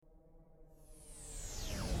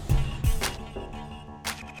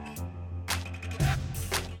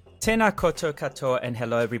Tēnā koutou katoa and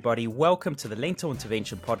hello everybody. Welcome to the Lentil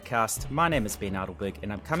Intervention Podcast. My name is Ben Adelberg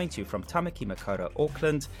and I'm coming to you from Tamaki Makaurau,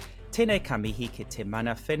 Auckland. Tēnei ka mihi ki te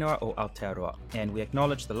mana whenua o Aotearoa, and we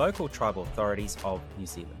acknowledge the local tribal authorities of New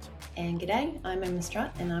Zealand. And g'day, I'm Emma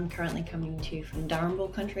Strutt and I'm currently coming to you from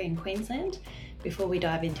Darrinbal country in Queensland. Before we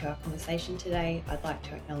dive into our conversation today, I'd like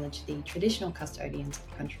to acknowledge the traditional custodians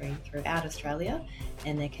of country throughout Australia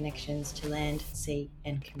and their connections to land, sea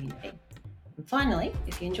and community. And finally,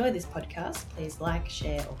 if you enjoy this podcast, please like,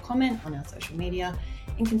 share or comment on our social media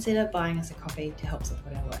and consider buying us a coffee to help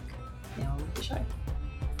support our work. Now on with the show.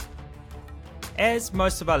 As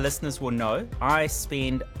most of our listeners will know, I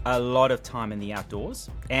spend a lot of time in the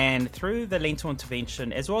outdoors, and through the Lentil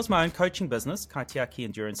Intervention, as well as my own coaching business, Kaitiaki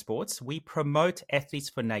Endurance Sports, we promote Athletes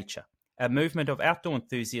for Nature, a movement of outdoor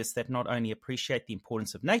enthusiasts that not only appreciate the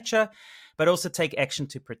importance of nature, but also take action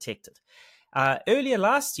to protect it. Earlier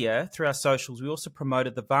last year, through our socials, we also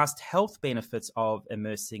promoted the vast health benefits of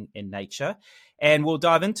immersing in nature, and we'll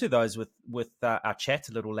dive into those with our chat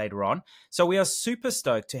a little later on. So we are super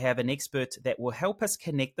stoked to have an expert that will help us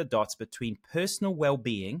connect the dots between personal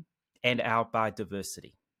well-being and our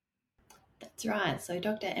biodiversity. That's right. So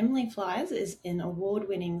Dr. Emily Flies is an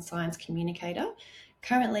award-winning science communicator,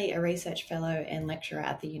 currently a research fellow and lecturer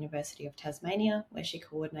at the University of Tasmania, where she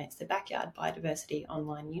coordinates the Backyard Biodiversity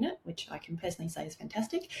online unit, which I can personally say is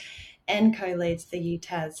fantastic, and co-leads the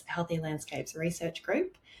UTAS Healthy Landscapes research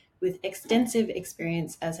group. With extensive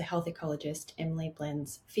experience as a health ecologist, Emily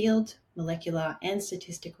blends field, molecular and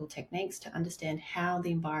statistical techniques to understand how the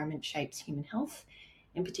environment shapes human health,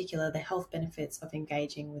 in particular the health benefits of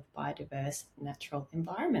engaging with biodiverse natural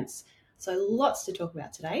environments. So lots to talk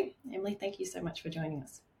about today. Emily, thank you so much for joining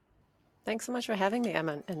us. Thanks so much for having me,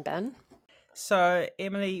 Emma and Ben. So,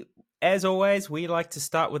 Emily, as always, we like to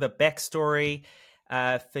start with a backstory.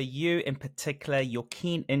 For you in particular, your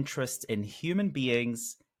keen interest in human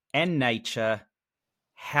beings and nature.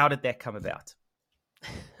 How did that come about?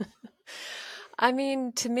 I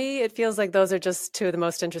mean, to me, it feels like those are just two of the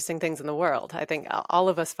most interesting things in the world. I think all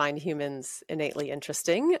of us find humans innately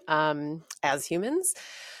interesting as humans.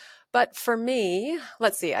 But for me,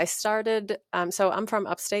 let's see, I started, so I'm from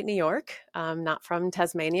upstate New York, not from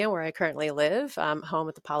Tasmania, where I currently live, home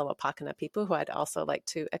with the Palawapakana people, who I'd also like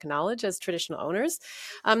to acknowledge as traditional owners.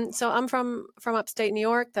 So I'm from upstate New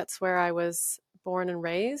York. That's where I was born and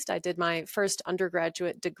raised. I did my first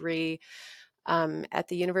undergraduate degree at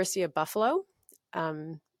the University of Buffalo.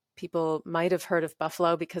 People might have heard of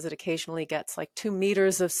Buffalo because it occasionally gets like 2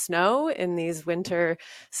 meters of snow in these winter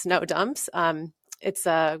snow dumps. It's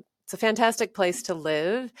a fantastic place to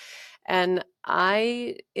live. And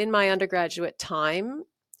I, in my undergraduate time,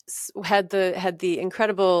 had the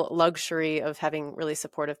incredible luxury of having really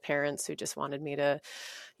supportive parents who just wanted me to,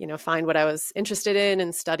 find what I was interested in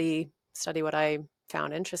and study what I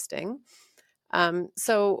found interesting.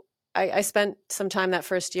 So I spent some time that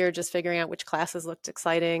first year just figuring out which classes looked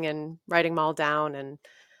exciting and writing them all down and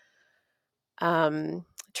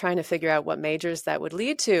trying to figure out what majors that would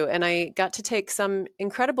lead to. And I got to take some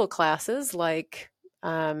incredible classes like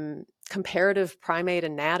comparative primate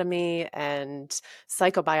anatomy and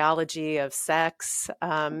psychobiology of sex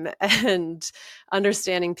and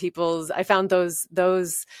understanding I found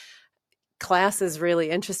those classes really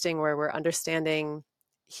interesting, where we're understanding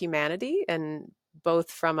humanity and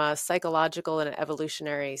both from a psychological and an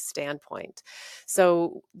evolutionary standpoint.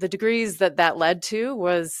 So the degrees that led to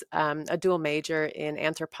was a dual major in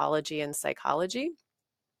anthropology and psychology.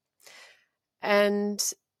 And,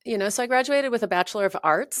 so I graduated with a Bachelor of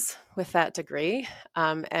Arts with that degree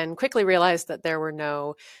and quickly realized that there were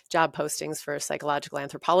no job postings for psychological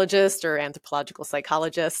anthropologists or anthropological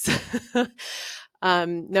psychologists.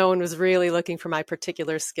 No one was really looking for my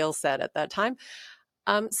particular skill set at that time.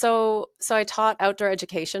 So I taught outdoor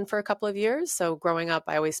education for a couple of years. So growing up,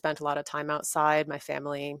 I always spent a lot of time outside. My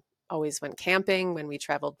family always went camping when we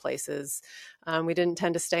traveled places. We didn't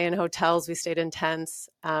tend to stay in hotels. We stayed in tents.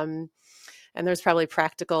 And there's probably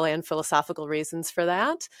practical and philosophical reasons for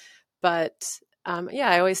that. But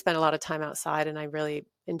I always spent a lot of time outside and I really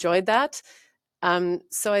enjoyed that.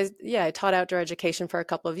 So I taught outdoor education for a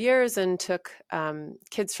couple of years and took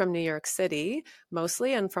kids from New York City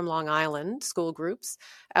mostly and from Long Island, school groups,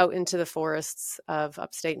 out into the forests of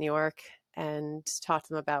upstate New York and taught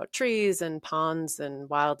them about trees and ponds and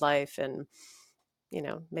wildlife and,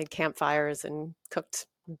 made campfires and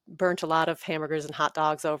burnt a lot of hamburgers and hot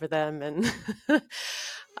dogs over them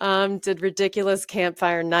and did ridiculous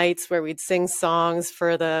campfire nights where we'd sing songs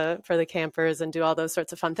for the campers and do all those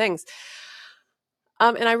sorts of fun things.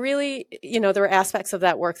 And I really, there were aspects of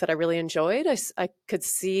that work that I really enjoyed. I could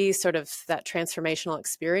see sort of that transformational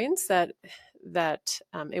experience that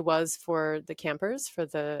it was for the campers, for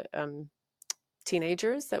the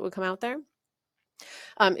teenagers that would come out there.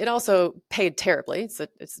 It also paid terribly. It's a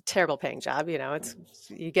terrible paying job. It's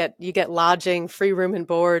you get lodging, free room and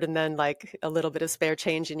board, and then like a little bit of spare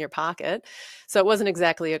change in your pocket. So it wasn't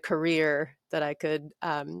exactly a career that I could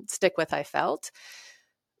stick with, I felt.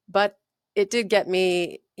 But it did get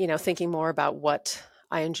me, thinking more about what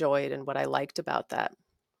I enjoyed and what I liked about that.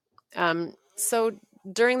 So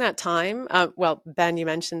during that time, well, Ben, you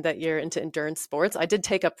mentioned that you're into endurance sports. I did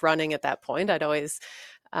take up running at that point. I'd always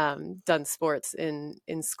done sports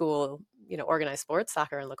in school, organized sports,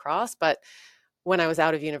 soccer and lacrosse. But when I was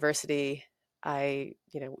out of university, I,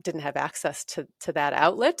 didn't have access to that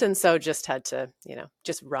outlet. And so just had to,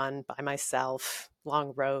 just run by myself,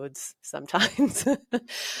 long roads sometimes,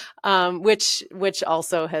 which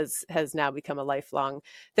also has now become a lifelong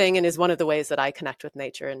thing and is one of the ways that I connect with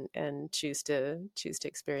nature and choose to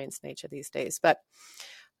experience nature these days. But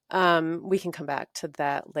we can come back to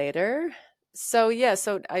that later. So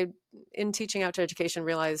I, in teaching outdoor education,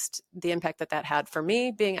 realized the impact that had for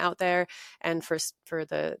me being out there and for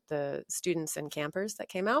the students and campers that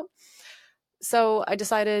came out. So I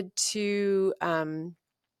decided to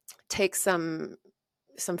take some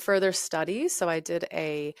further studies. So I did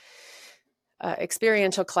a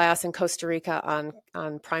experiential class in Costa Rica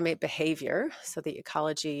on primate behavior. So the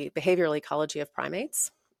behavioral ecology of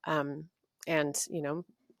primates, and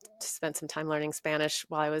spent some time learning Spanish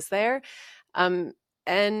while I was there.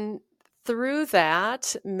 And through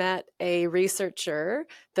that, met a researcher.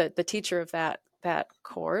 The teacher of that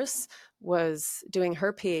course was doing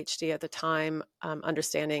her PhD at the time,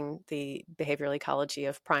 understanding the behavioral ecology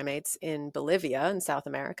of primates in Bolivia in South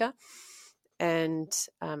America. And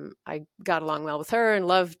I got along well with her and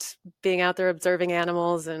loved being out there observing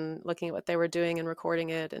animals and looking at what they were doing and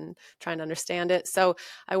recording it and trying to understand it. So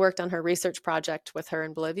I worked on her research project with her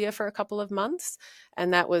in Bolivia for a couple of months.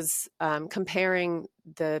 And that was comparing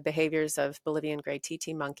the behaviors of Bolivian gray TT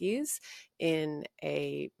monkeys in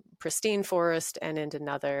a pristine forest and in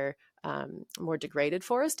another more degraded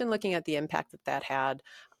forest, and looking at the impact that had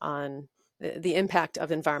on the impact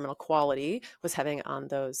of environmental quality was having on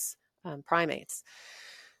those primates.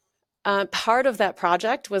 Part of that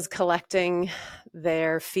project was collecting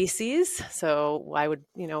their feces. So I would,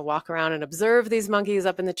 walk around and observe these monkeys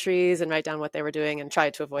up in the trees and write down what they were doing and try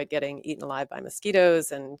to avoid getting eaten alive by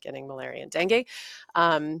mosquitoes and getting malaria and dengue.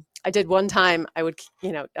 I did one time,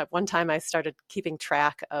 at one time I started keeping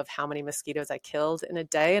track of how many mosquitoes I killed in a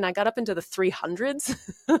day, and I got up into the 300s.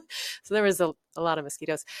 So there was a lot of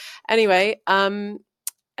mosquitoes. Anyway,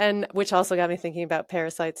 and which also got me thinking about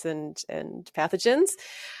parasites and pathogens.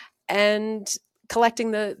 And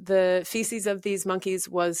collecting the feces of these monkeys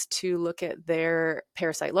was to look at their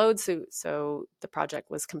parasite loads. So the project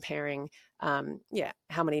was comparing,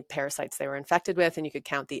 how many parasites they were infected with, and you could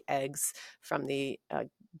count the eggs from the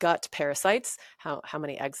gut parasites, how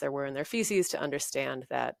many eggs there were in their feces to understand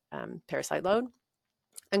that parasite load,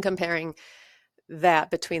 and comparing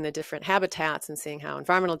that between the different habitats and seeing how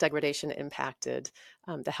environmental degradation impacted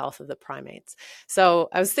the health of the primates. So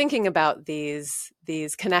I was thinking about these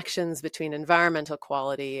connections between environmental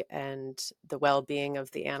quality and the well-being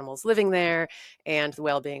of the animals living there, and the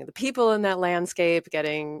well-being of the people in that landscape,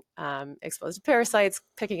 getting exposed to parasites,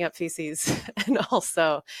 picking up feces, and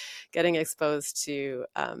also getting exposed to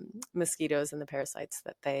mosquitoes and the parasites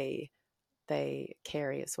that they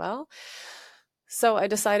carry as well. So I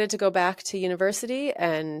decided to go back to university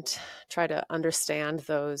and try to understand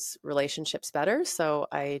those relationships better. So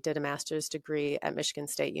I did a master's degree at Michigan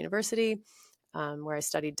State University, where I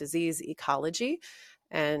studied disease ecology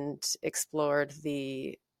and explored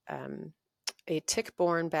a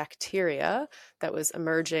tick-borne bacteria that was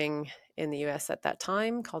emerging in the U.S. at that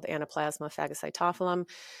time called Anaplasma phagocytophilum.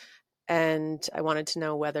 And I wanted to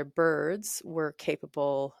know whether birds were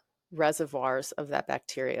capable reservoirs of that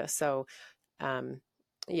bacteria. So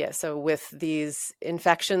so with these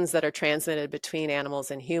infections that are transmitted between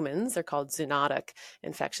animals and humans, they're called zoonotic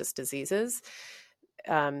infectious diseases.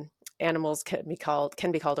 Animals can be called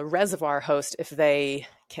a reservoir host if they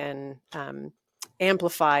can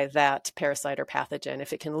amplify that parasite or pathogen,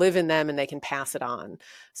 if it can live in them and they can pass it on.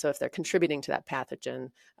 So if they're contributing to that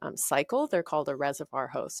pathogen cycle, they're called a reservoir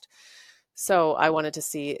host. So I wanted to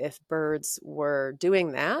see if birds were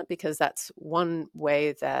doing that, because that's one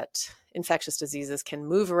way that infectious diseases can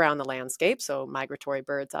move around the landscape. So migratory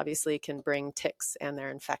birds obviously can bring ticks and their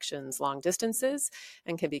infections long distances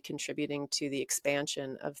and can be contributing to the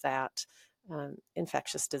expansion of that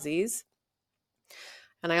infectious disease.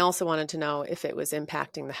 And I also wanted to know if it was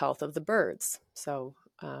impacting the health of the birds. So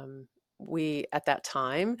we, at that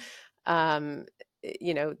time, the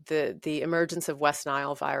emergence of West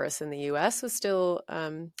Nile virus in the U.S. was still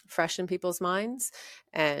fresh in people's minds,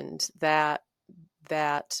 and that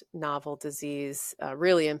novel disease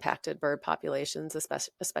really impacted bird populations,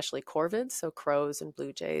 especially corvids, so crows and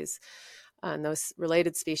blue jays, and those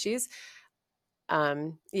related species.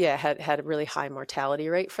 Had a really high mortality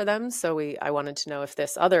rate for them. So I wanted to know if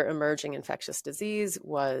this other emerging infectious disease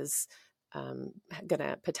was going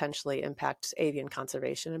to potentially impact avian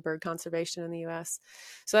conservation and bird conservation in the U.S.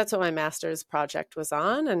 So that's what my master's project was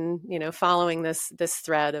on, and following this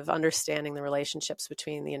thread of understanding the relationships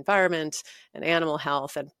between the environment and animal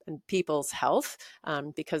health and people's health,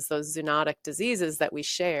 because those zoonotic diseases that we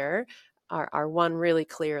share are one really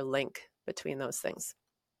clear link between those things.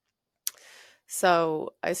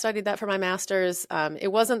 So I studied that for my master's. It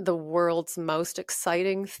wasn't the world's most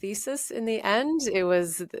exciting thesis in the end. It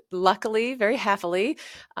was, luckily, very happily,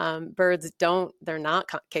 birds they're not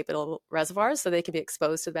capable reservoirs, so they can be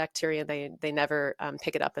exposed to the bacteria. They never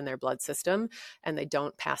pick it up in their blood system, and they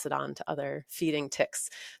don't pass it on to other feeding ticks.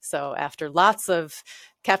 So after lots of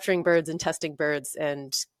capturing birds and testing birds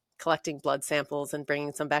and collecting blood samples and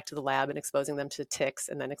bringing some back to the lab and exposing them to ticks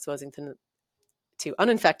and then exposing them to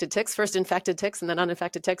uninfected ticks, first infected ticks and then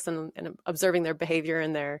uninfected ticks, and observing their behavior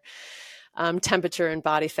and their temperature and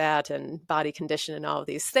body fat and body condition and all of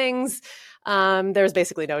these things, there's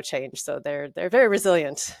basically no change. So they're very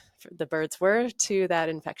resilient, the birds were, to that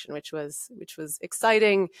infection, which was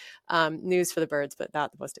exciting news for the birds, but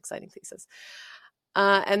not the most exciting thesis.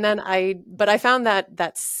 And then I found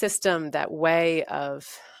that system, that way of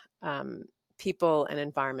people and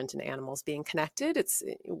environment and animals being connected. It's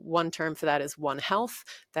one term for that is One Health,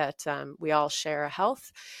 that we all share a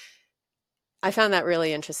health. I found that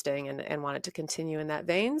really interesting and wanted to continue in that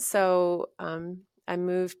vein. So I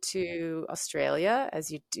moved to Australia,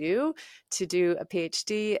 as you do, to do a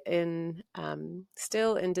PhD in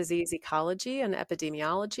still in disease ecology and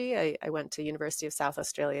epidemiology. I went to University of South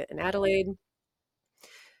Australia in Adelaide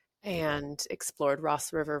and explored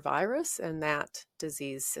Ross River virus and that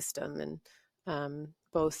disease system, and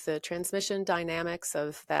both the transmission dynamics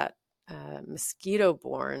of that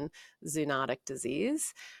mosquito-borne zoonotic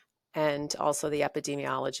disease and also the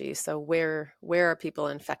epidemiology. So where are people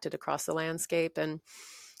infected across the landscape? And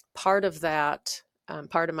part of that,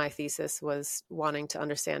 part of my thesis was wanting to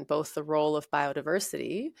understand both the role of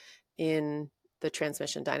biodiversity in the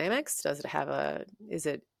transmission dynamics.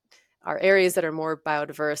 Are areas that are more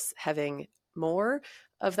biodiverse having more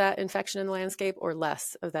of that infection in the landscape or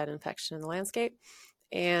less of that infection in the landscape,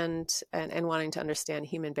 and wanting to understand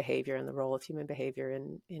human behavior and the role of human behavior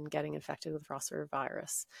in getting infected with Ross River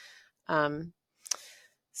virus.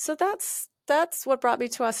 So that's what brought me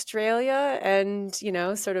to Australia, and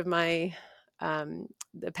sort of my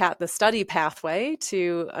the study pathway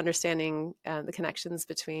to understanding the connections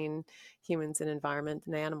between humans and environment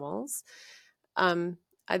and animals.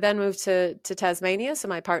 I then moved to Tasmania. So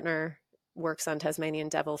my partner works on Tasmanian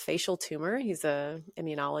devil facial tumor. He's an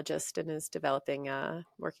immunologist and is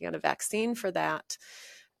working on a vaccine for that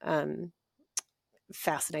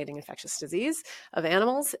fascinating infectious disease of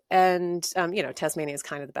animals. And, Tasmania is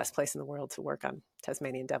kind of the best place in the world to work on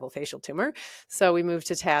Tasmanian devil facial tumor. So we moved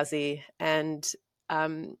to Tassie, and,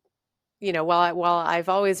 while I've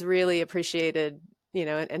always really appreciated,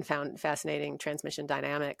 and found fascinating transmission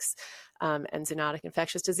dynamics and zoonotic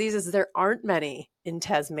infectious diseases, there aren't many in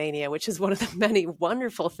Tasmania, which is one of the many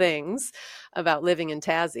wonderful things about living in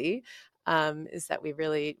Tassie, is that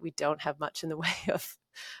we don't have much in the way of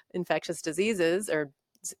infectious diseases, or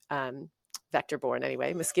vector-borne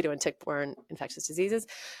anyway, mosquito and tick-borne infectious diseases.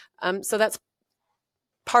 So that's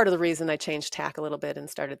part of the reason I changed tack a little bit and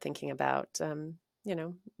started thinking about,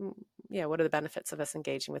 what are the benefits of us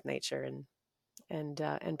engaging with nature and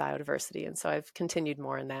biodiversity. And so I've continued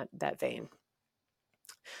more in that vein.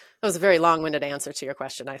 That was a very long-winded answer to your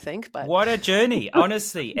question, I think. But what a journey,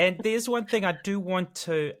 honestly. And there's one thing I do want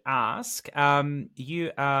to ask.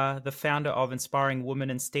 You are the founder of Inspiring Women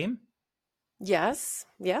in STEM. Yes.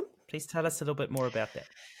 Yeah. Please tell us a little bit more about that.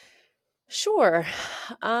 Sure.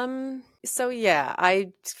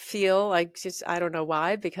 I feel like, I don't know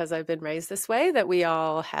why, because I've been raised this way, that we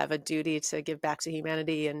all have a duty to give back to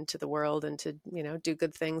humanity and to the world, and to, do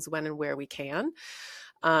good things when and where we can.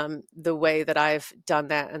 The way that I've done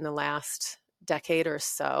that in the last decade or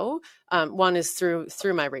so, one is through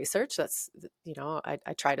my research. That's,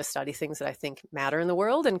 I try to study things that I think matter in the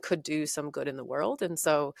world and could do some good in the world. And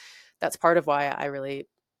so that's part of why I really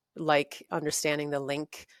like understanding the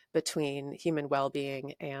link between human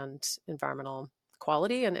well-being and environmental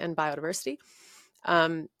quality and biodiversity.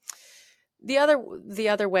 The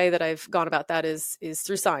other way that I've gone about that is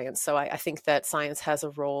through science. So I think that science has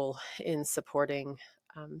a role in supporting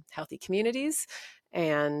healthy communities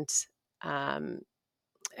and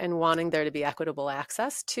wanting there to be equitable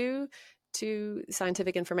access to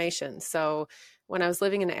scientific information. So when I was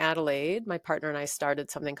living in Adelaide, my partner and I started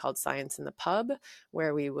something called Science in the Pub,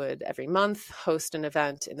 where we would every month host an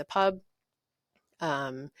event in the pub.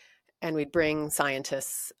 And we'd bring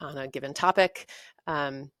scientists on a given topic,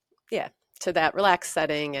 to that relaxed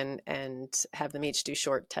setting and have them each do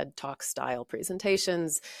short TED Talk style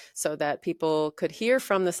presentations so that people could hear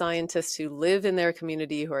from the scientists who live in their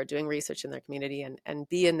community, who are doing research in their community, and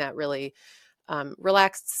be in that really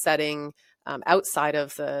relaxed setting outside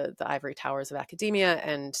of the ivory towers of academia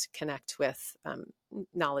and connect with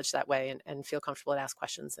knowledge that way and feel comfortable to ask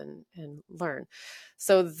questions and learn.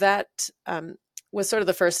 So that was sort of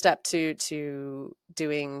the first step to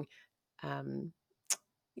doing,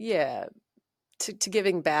 to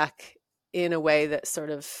giving back in a way that sort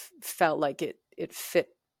of felt like it fit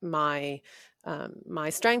my my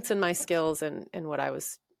strengths and my skills and what I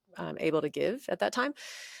was able to give at that time.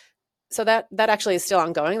 So that actually is still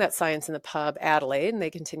ongoing. That's Science in the Pub Adelaide, and they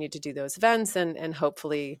continue to do those events and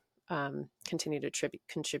hopefully continue to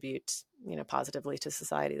contribute positively to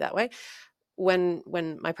society that way. When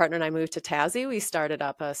my partner and I moved to Tassie, we started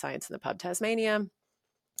up a Science in the Pub Tasmania.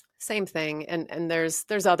 Same thing, and there's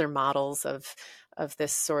other models of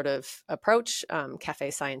this sort of approach, cafe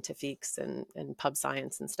scientifiques and pub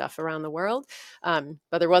science and stuff around the world.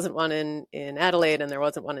 But there wasn't one in Adelaide, and there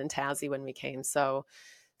wasn't one in Tassie when we came. So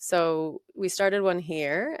we started one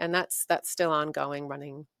here, and that's still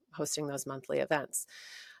ongoing, hosting those monthly events.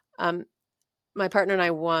 My partner and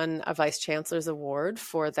I won a Vice Chancellor's Award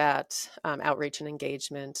for that outreach and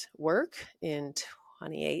engagement work in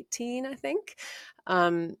 2018, I think.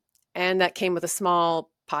 And that came with a small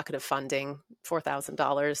pocket of funding,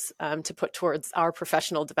 $4,000, to put towards our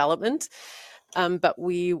professional development. But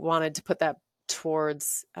we wanted to put that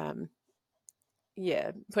towards, put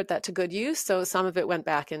that to good use. So some of it went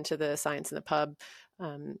back into the Science in the Pub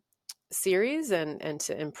series and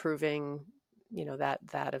to improving, that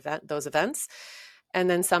event, those events. And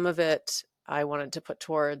then some of it I wanted to put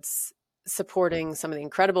towards supporting some of the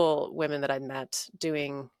incredible women that I met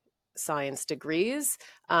doing science degrees.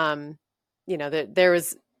 There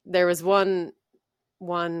was one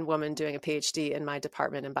woman doing a PhD in my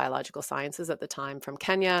department in biological sciences at the time from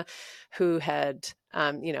Kenya, who had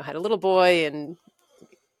had a little boy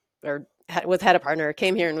had a partner,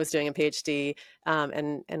 came here and was doing a PhD,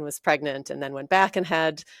 and was pregnant, and then went back and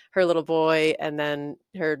had her little boy, and then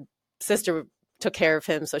her sister took care of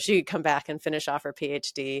him so she could come back and finish off her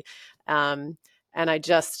PhD. And I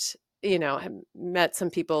just met some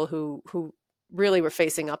people who really were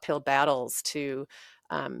facing uphill battles to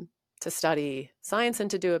study science and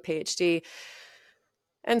to do a PhD.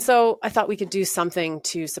 And so I thought we could do something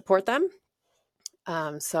to support them.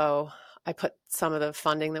 So I put some of the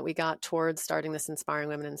funding that we got towards starting this Inspiring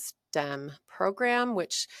Women in STEM program,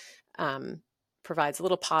 which provides a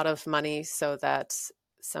little pot of money so that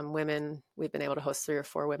some women, we've been able to host 3 or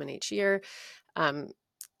 4 women each year,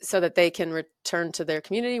 so that they can return to their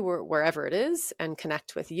community wherever it is and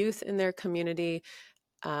connect with youth in their community,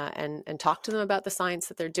 and talk to them about the science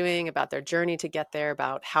that they're doing, about their journey to get there,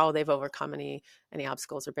 about how they've overcome any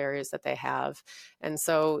obstacles or barriers that they have. And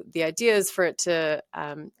so the idea is for it to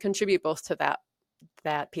contribute both to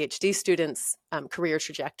that PhD student's career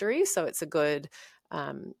trajectory. So it's a good,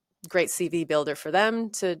 great CV builder for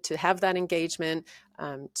them to have that engagement,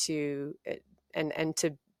 to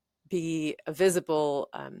be a visible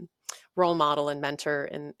role model and mentor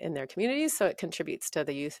in their communities. So it contributes to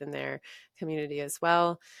the youth in their community as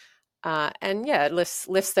well. It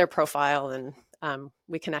lifts their profile, and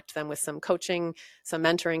we connect them with some coaching, some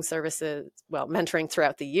mentoring services, mentoring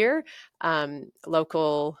throughout the year.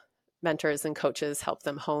 Local mentors and coaches help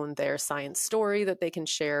them hone their science story that they can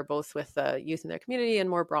share both with the youth in their community and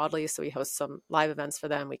more broadly. So we host some live events for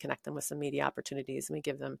them. We connect them with some media opportunities, and we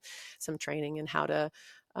give them some training in how to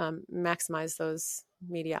maximize those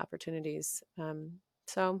media opportunities.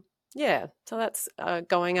 So that's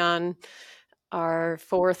going on our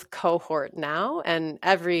 4th cohort now. And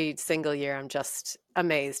every single year I'm just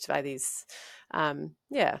amazed by these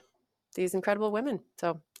incredible women.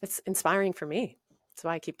 So it's inspiring for me. That's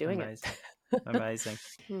why I keep doing it. Amazing.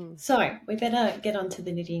 So we better get on to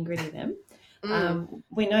the nitty and gritty then.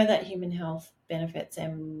 We know that human health benefits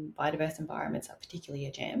and biodiverse environments are particularly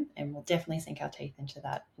a jam, and we'll definitely sink our teeth into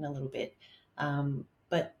that in a little bit.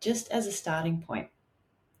 But just as a starting point,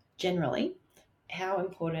 generally, how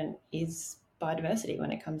important is biodiversity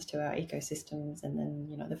when it comes to our ecosystems, and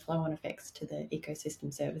then, the flow-on effects to the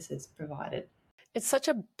ecosystem services provided? It's such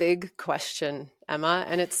a big question, Emma,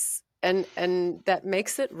 and and that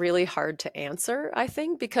makes it really hard to answer, I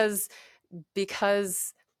think, because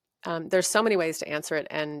there's so many ways to answer it,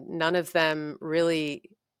 and none of them really.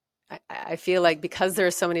 I feel like because there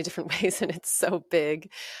are so many different ways and it's so big,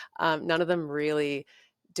 none of them really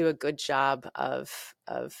do a good job of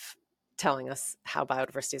telling us how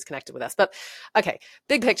biodiversity is connected with us. But okay,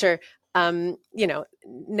 big picture.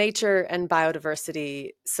 Nature and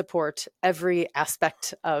biodiversity support every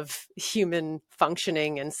aspect of human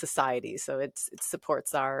functioning and society. So it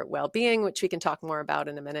supports our well-being, which we can talk more about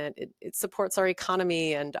in a minute. It supports our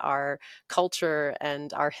economy and our culture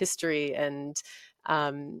and our history and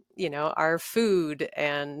our food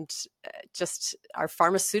and just our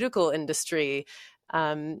pharmaceutical industry.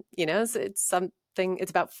 It's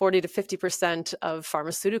about 40 to 50% of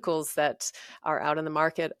pharmaceuticals that are out in the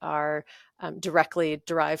market are directly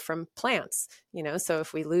derived from plants. So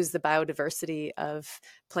if we lose the biodiversity of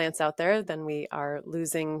plants out there, then we are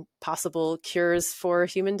losing possible cures for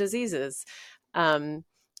human diseases.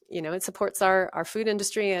 It supports our food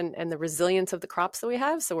industry and the resilience of the crops that we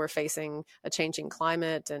have. So we're facing a changing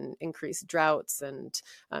climate and increased droughts and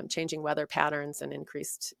changing weather patterns and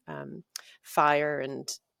increased fire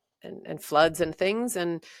and floods and things.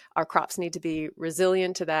 And our crops need to be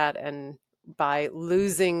resilient to that. And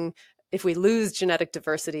if we lose genetic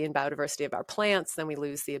diversity and biodiversity of our plants, then we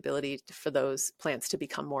lose the ability for those plants to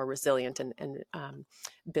become more resilient and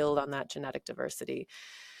build on that genetic diversity.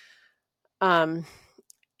 And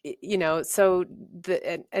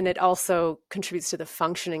it also contributes to the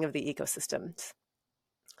functioning of the ecosystems.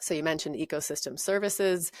 So you mentioned ecosystem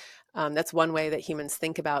services. That's one way that humans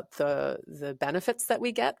think about the benefits that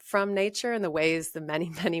we get from nature and the many,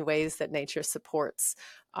 many ways that nature supports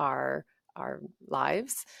our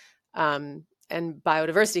lives. And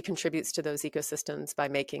biodiversity contributes to those ecosystems by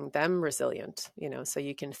making them resilient. So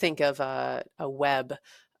you can think of a web,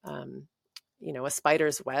 a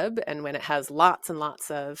spider's web, and when it has lots and lots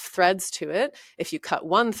of threads to it, if you cut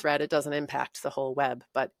one thread, it doesn't impact the whole web.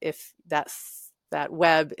 But if that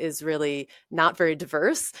web is really not very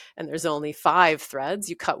diverse and there's only 5 threads,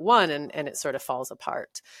 you cut one and it sort of falls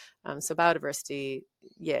apart. So biodiversity,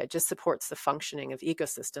 just supports the functioning of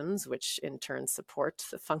ecosystems, which in turn supports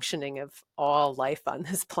the functioning of all life on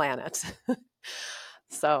this planet.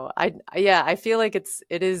 So I feel like it's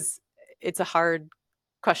a hard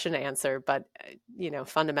question to answer, but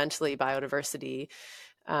fundamentally biodiversity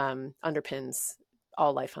underpins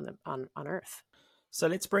all life on Earth. So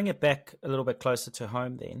let's bring it back a little bit closer to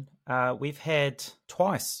home then. We've had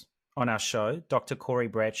twice on our show Dr. Corey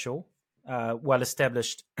Bradshaw,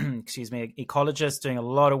 well-established ecologist doing a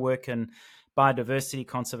lot of work in biodiversity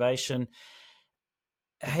conservation.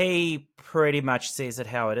 He pretty much says it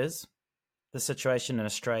how it is, the situation in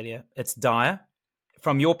Australia. It's dire.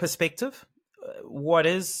 From your perspective, what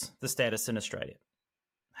is the status in Australia?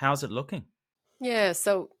 How's it looking? Yeah,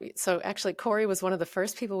 so actually, Corey was one of the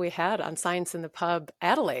first people we had on Science in the Pub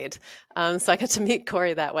Adelaide. So I got to meet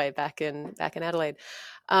Corey that way back in Adelaide.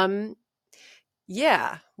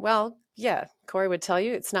 Corey would tell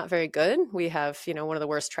you it's not very good. We have one of the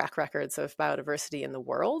worst track records of biodiversity in the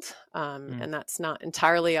world, and that's not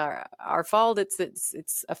entirely our fault.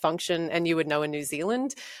 It's a function, and you would know in New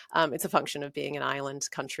Zealand, it's a function of being an island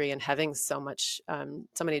country and having so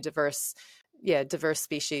many diverse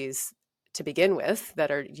species to begin with that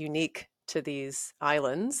are unique to these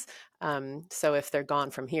islands. So if they're gone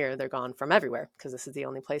from here, they're gone from everywhere because this is the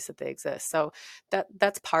only place that they exist. So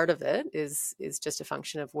that's part of it is just a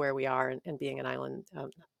function of where we are and being an island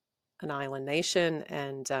nation,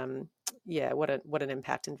 and what an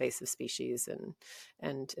impact invasive species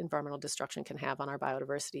and environmental destruction can have on our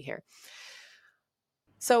biodiversity here.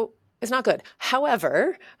 So it's not good.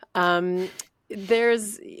 However,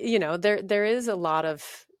 there's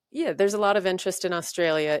a lot of interest in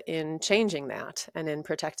Australia in changing that and in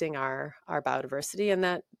protecting our biodiversity, and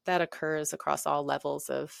that occurs across all levels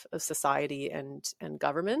of society and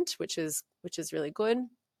government, which is really good.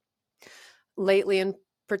 Lately, in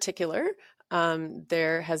particular,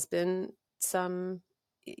 there has been a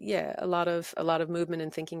lot of movement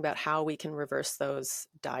in thinking about how we can reverse those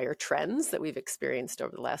dire trends that we've experienced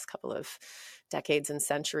over the last couple of decades and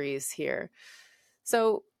centuries here.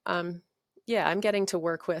 So, I'm getting to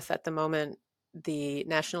work with at the moment the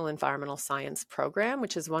National Environmental Science Program,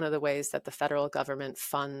 which is one of the ways that the federal government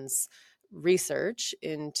funds research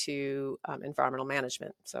into environmental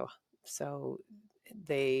management. So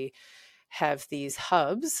they have these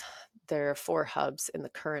hubs. There are 4 hubs in the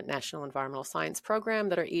current National Environmental Science Program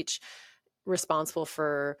that are each responsible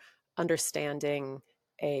for understanding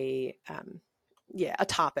a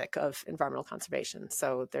topic of environmental conservation.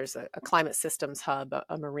 So there's a climate systems hub,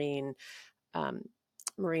 a marine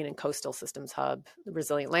and coastal systems hub, the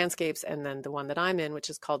resilient landscapes, and then the one that I'm in, which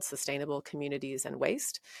is called Sustainable Communities and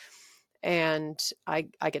Waste. And I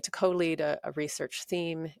get to co-lead a research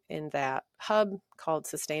theme in that hub called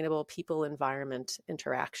Sustainable People-Environment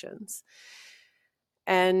Interactions.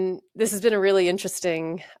 And this has been a really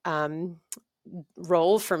interesting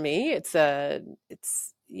role for me. It's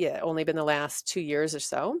only been the last 2 years or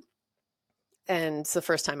so. And it's the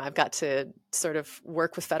first time I've got to sort of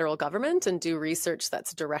work with federal government and do research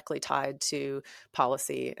that's directly tied to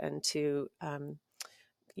policy and to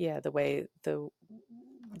the way the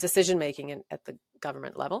decision making at the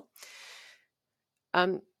government level.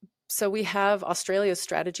 So we have Australia's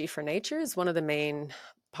Strategy for Nature is one of the main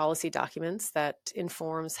policy documents that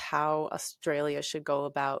informs how Australia should go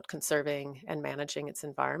about conserving and managing its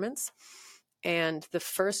environments. And the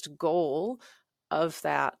first goal of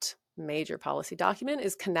that major policy document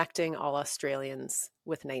is connecting all Australians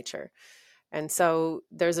with nature. And so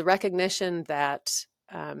there's a recognition that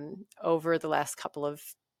over the last couple of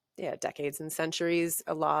decades and centuries,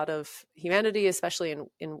 a lot of humanity, especially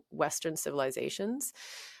in Western civilizations,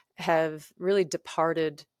 have really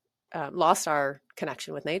departed, lost our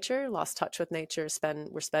connection with nature, lost touch with nature.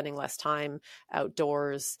 We're spending less time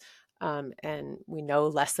outdoors, and we know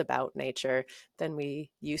less about nature than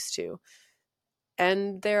we used to.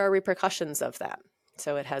 And there are repercussions of that.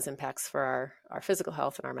 So it has impacts for our physical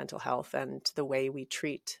health and our mental health and the way we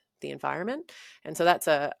treat the environment. And so that's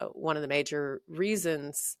one of the major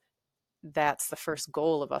reasons that's the first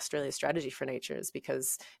goal of Australia's Strategy for Nature, is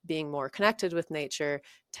because being more connected with nature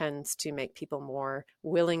tends to make people more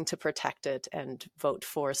willing to protect it and vote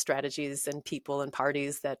for strategies and people and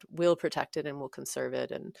parties that will protect it and will conserve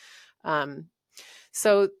it. And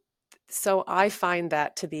so I find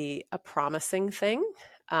that to be a promising thing,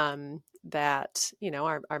 that,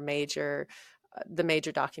 our major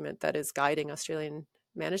document that is guiding Australian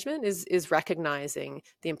management is recognizing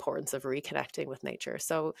the importance of reconnecting with nature.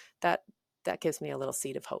 So that gives me a little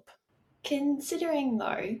seed of hope. Considering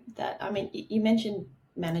though that, you mentioned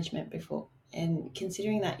management before, and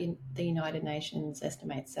considering that the United Nations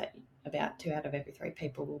estimates that about 2 out of every 3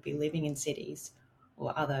 people will be living in cities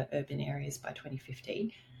or other urban areas by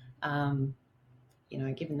 2050,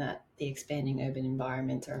 given that the expanding urban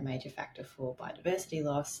environments are a major factor for biodiversity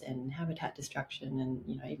loss and habitat destruction and,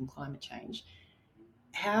 even climate change,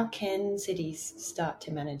 how can cities start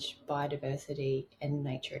to manage biodiversity and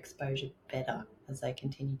nature exposure better as they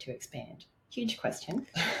continue to expand? Huge question.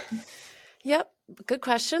 Yep, good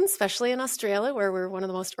question, especially in Australia, where we're one of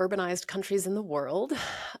the most urbanized countries in the world.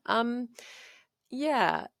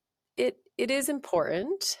 It is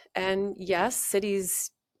important. And yes,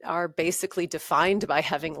 cities are basically defined by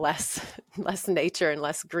having less nature and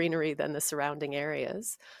less greenery than the surrounding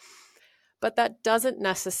areas. But that doesn't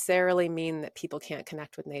necessarily mean that people can't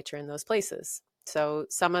connect with nature in those places. So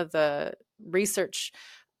some of the research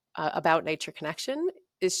about nature connection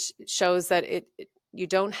shows that you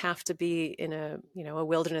don't have to be in a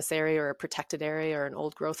wilderness area or a protected area or an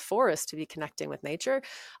old growth forest to be connecting with nature.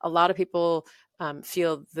 A lot of people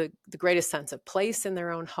feel the greatest sense of place in their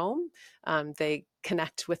own home. They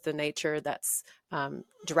connect with the nature that's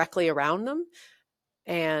directly around them.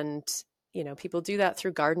 And people do that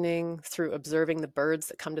through gardening, through observing the birds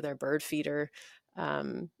that come to their bird feeder,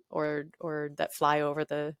 or that fly over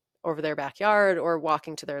their backyard, or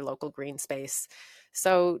walking to their local green space.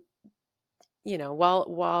 So,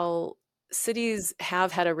 while cities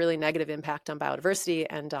have had a really negative impact on biodiversity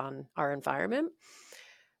and on our environment,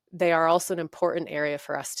 they are also an important area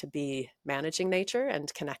for us to be managing nature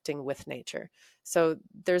and connecting with nature. So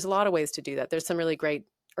there's a lot of ways to do that. There's some really great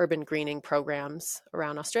urban greening programs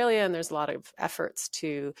around Australia, and there's a lot of efforts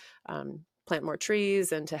to plant more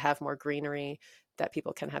trees and to have more greenery that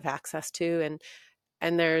people can have access to.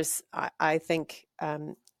 And there's, I think,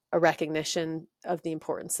 a recognition of the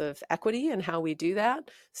importance of equity and how we do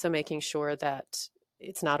that. So making sure that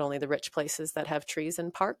it's not only the rich places that have trees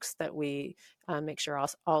and parks, that we make sure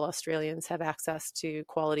all Australians have access to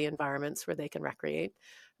quality environments where they can recreate,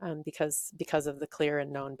 because of the clear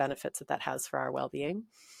and known benefits that has for our well-being.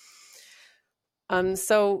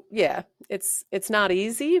 So yeah, it's not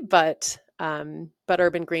easy, but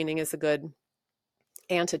urban greening is a good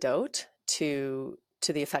antidote to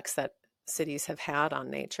the effects that cities have had on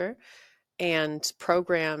nature, and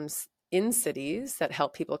programs in cities that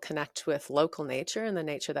help people connect with local nature and the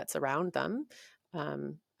nature that's around them,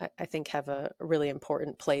 I think have a really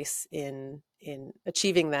important place in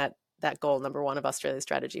achieving that that goal number one of Australia's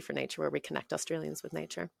strategy for nature, where we connect Australians with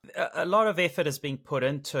nature. A lot of effort is being put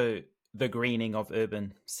into the greening of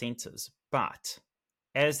urban centres, but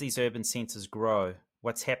as these urban centres grow,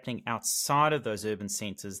 what's happening outside of those urban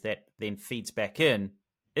centres that then feeds back in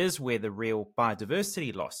is where the real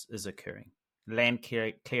biodiversity loss is occurring. Land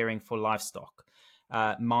clearing for livestock,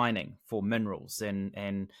 mining for minerals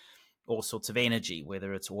and all sorts of energy,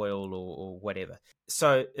 whether it's oil or whatever.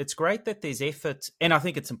 So it's great that there's effort, and I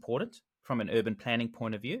think it's important from an urban planning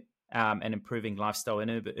point of view, and improving lifestyle in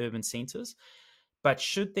urban centres. But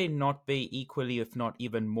should there not be equally, if not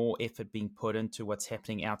even more, effort being put into what's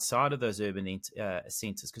happening outside of those urban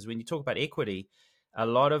centres? Because when you talk about equity, a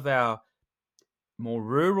lot of our more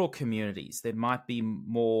rural communities that might be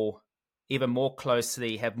even more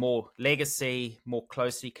closely, have more legacy, more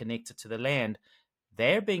closely connected to the land,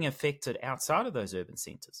 they're being affected outside of those urban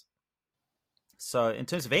centres. So in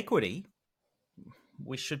terms of equity,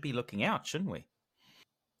 we should be looking out, shouldn't we?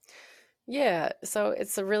 Yeah, so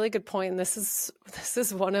it's a really good point. And this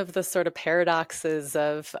is one of the sort of paradoxes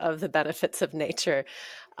of the benefits of nature.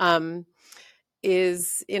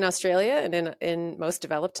 Is in Australia and in most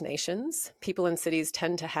developed nations, people in cities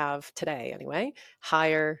tend to have, today anyway,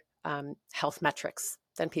 higher health metrics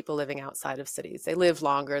than people living outside of cities. They live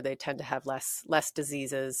longer. They tend to have less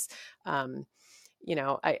diseases.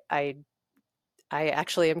 I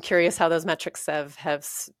actually am curious how those metrics have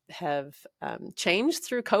changed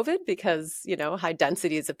through COVID, because high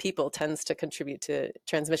densities of people tends to contribute to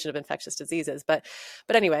transmission of infectious diseases. But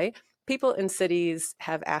anyway, people in cities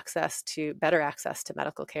have better access to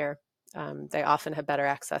medical care. They often have better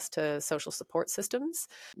access to social support systems,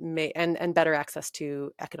 and better access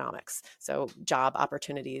to economics, so job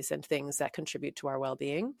opportunities and things that contribute to our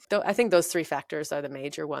well-being. Though I think those three factors are the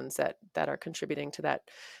major ones that are contributing to that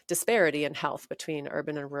disparity in health between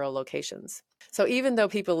urban and rural locations. So even though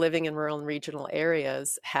people living in rural and regional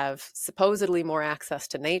areas have supposedly more access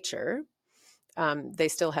to nature, they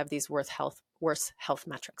still have these worse health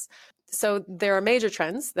metrics. So there are major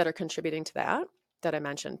trends that are contributing to that I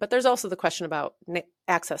mentioned. But there's also the question about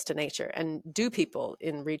access to nature. And do people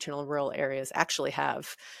in regional and rural areas actually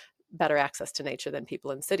have better access to nature than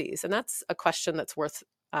people in cities? And that's a question that's worth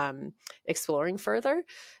exploring further,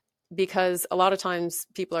 because a lot of times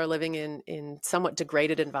people are living in somewhat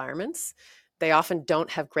degraded environments. They often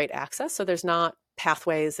don't have great access. So there's not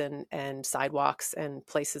pathways and sidewalks and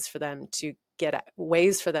places for them to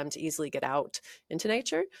ways for them to easily get out into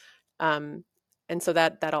nature. And so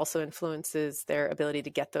that also influences their ability to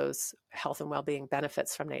get those health and well-being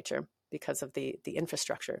benefits from nature because of the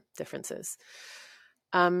infrastructure differences.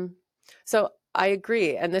 So I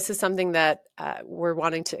agree. And this is something that we're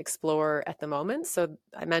wanting to explore at the moment. So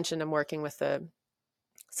I mentioned I'm working with the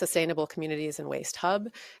Sustainable Communities and Waste Hub,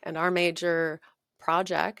 and our major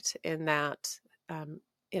project in that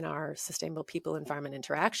in our Sustainable People Environment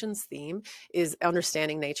Interactions theme is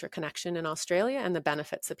understanding nature connection in Australia and the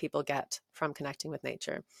benefits that people get from connecting with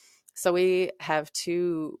nature. So we have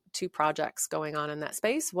two projects going on in that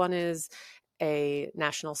space. One is a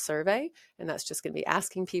national survey, and that's just going to be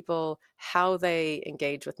asking people how they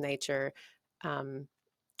engage with nature,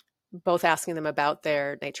 both asking them about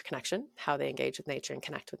their nature connection, how they engage with nature and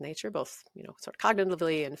connect with nature, both sort of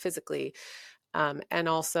cognitively and physically, and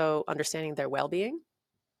also understanding their well-being,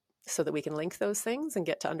 so that we can link those things and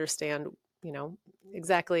get to understand,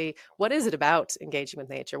 exactly what is it about engaging with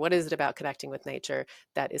nature? What is it about connecting with nature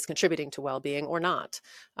that is contributing to well-being or not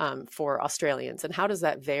for Australians? And how does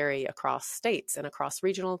that vary across states and across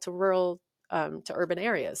regional to rural to urban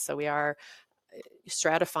areas? So we are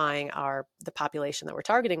stratifying the population that we're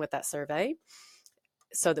targeting with that survey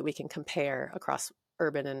so that we can compare across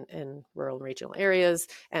urban and rural and regional areas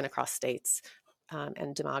and across states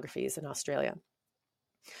and demographies in Australia.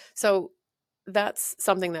 So that's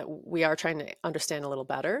something that we are trying to understand a little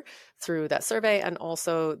better through that survey. And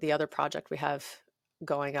also the other project we have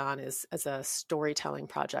going on is as a storytelling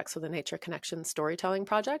project. So the Nature Connection Storytelling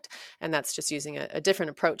Project. And that's just using a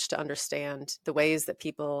different approach to understand the ways that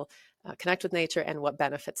people connect with nature and what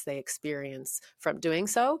benefits they experience from doing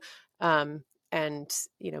so. And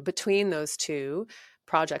between those two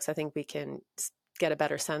projects, I think we can get a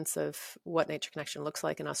better sense of what nature connection looks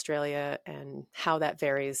like in Australia and how that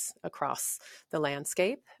varies across the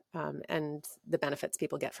landscape, and the benefits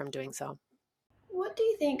people get from doing so. What do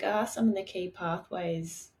you think are some of the key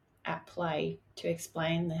pathways at play to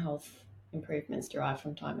explain the health improvements derived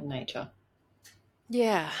from time in nature?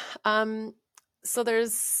 Yeah. So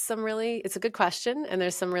it's a good question, and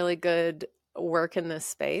there's some really good work in this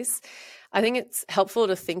space. I think it's helpful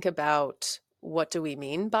to think about what do we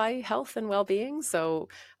mean by health and well-being. So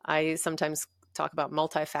I sometimes talk about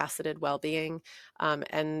multifaceted well-being.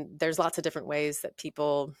 And there's lots of different ways that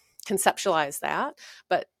people conceptualize that.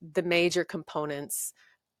 But the major components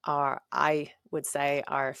are, I would say,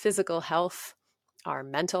 our physical health, our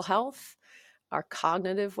mental health, our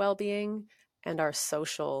cognitive well-being, and our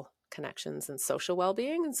social connections and social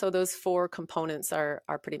well-being. And so those four components are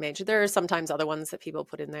pretty major. There are sometimes other ones that people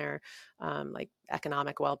put in there, like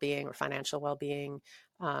economic well-being or financial well-being,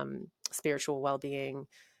 spiritual well-being,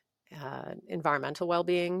 environmental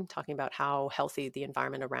well-being, talking about how healthy the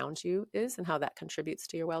environment around you is and how that contributes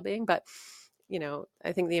to your well-being. But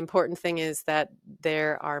I think the important thing is that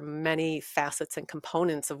there are many facets and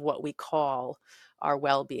components of what we call our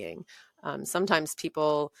well-being. Sometimes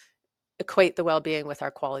people equate the well-being with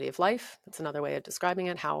our quality of life. That's another way of describing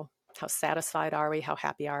it. How satisfied are we? How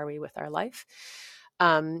happy are we with our life?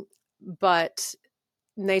 But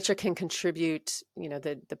nature can contribute,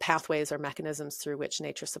 the pathways or mechanisms through which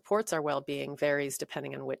nature supports our well-being varies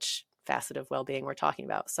depending on which facet of well-being we're talking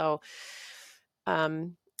about. So,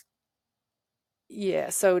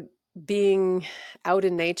 so being out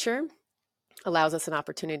in nature allows us an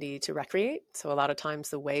opportunity to recreate. So a lot of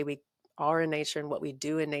times the way we are in nature and what we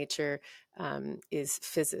do in nature is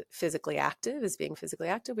physically active, is being physically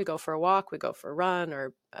active. We go for a walk, we go for a run,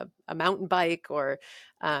 or a mountain bike, or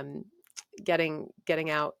getting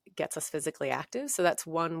out gets us physically active. So that's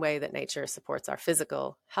one way that nature supports our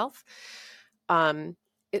physical health. The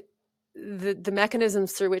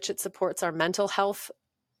mechanisms through which it supports our mental health,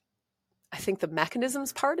 I think the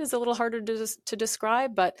mechanisms part is a little harder to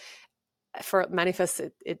describe, but for many of us,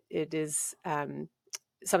 it is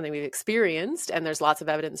something we've experienced, and there's lots of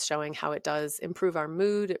evidence showing how it does improve our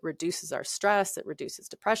mood. It reduces our stress. It reduces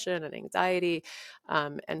depression and anxiety,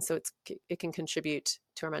 and so it can contribute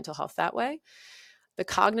to our mental health that way. The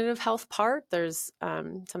cognitive health part, there's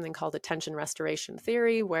something called attention restoration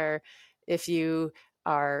theory, where if you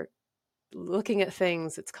are looking at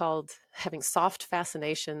things, it's called having soft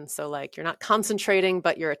fascination. So like you're not concentrating,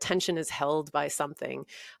 but your attention is held by something.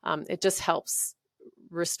 It just helps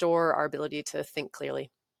restore our ability to think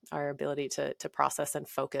clearly, our ability to process and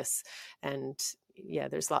focus. And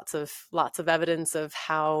there's lots of evidence of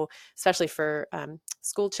how, especially for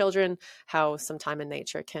school children, how some time in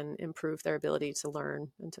nature can improve their ability to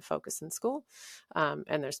learn and to focus in school.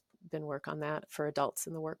 And there's been work on that for adults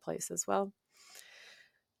in the workplace as well.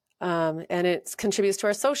 And it contributes to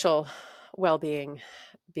our social well-being,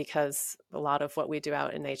 because a lot of what we do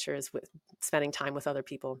out in nature is with spending time with other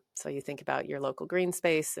people. So you think about your local green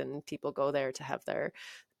space, and people go there to have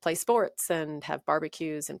play sports and have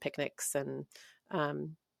barbecues and picnics, and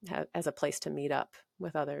as a place to meet up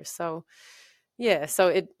with others. So so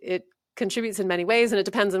it contributes in many ways, and it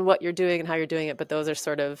depends on what you're doing and how you're doing it. But those are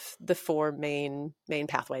sort of the four main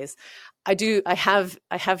pathways. I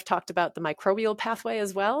have talked about the microbial pathway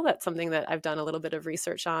as well. That's something that I've done a little bit of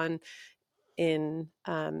research on in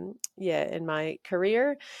my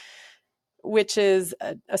career, which is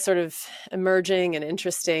a sort of emerging and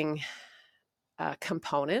interesting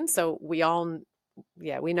component. So we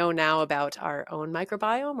know now about our own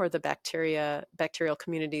microbiome, or the bacterial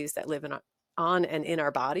communities that live on and in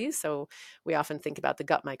our bodies. So we often think about the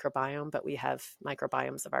gut microbiome, but we have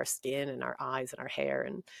microbiomes of our skin and our eyes and our hair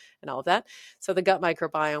and all of that. So the gut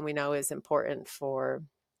microbiome, we know, is important for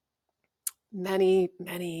many,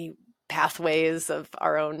 many pathways of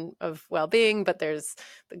our own of well-being. But there's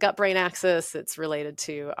the gut-brain axis. It's related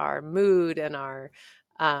to our mood and our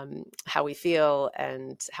how we feel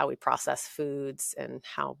and how we process foods, and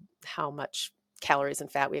how much calories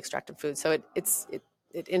and fat we extract from food. So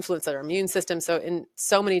it influences our immune system. So in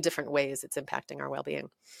so many different ways, it's impacting our well-being.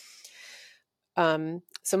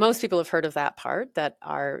 So most people have heard of that part, that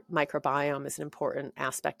our microbiome is an important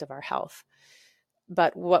aspect of our health.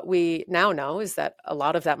 But what we now know is that a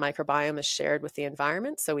lot of that microbiome is shared with the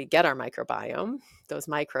environment. So we get our microbiome, those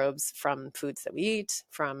microbes, from foods that we eat,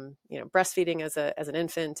 from breastfeeding as an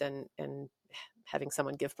infant, and having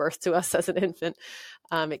someone give birth to us as an infant.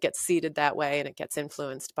 It gets seeded that way, and it gets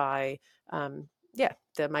influenced by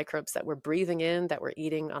the microbes that we're breathing in, that we're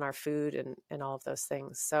eating on our food, and all of those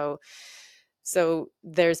things. So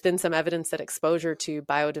there's been some evidence that exposure to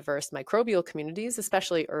biodiverse microbial communities,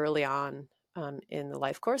 especially early on in the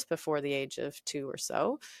life course, before the age of 2 or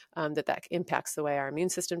so, that impacts the way our immune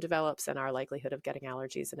system develops and our likelihood of getting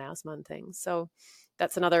allergies and asthma and things. So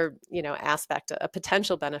that's another, aspect, a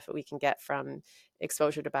potential benefit we can get from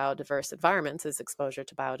exposure to biodiverse environments, is exposure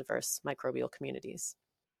to biodiverse microbial communities.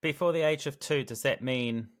 Before the age of 2, does that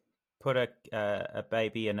mean put a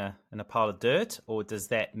baby in a pile of dirt, or does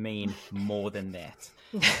that mean more than that?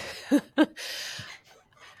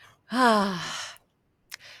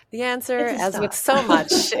 The answer, It's a as with start. so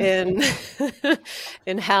much in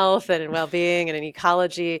in health and in well-being and in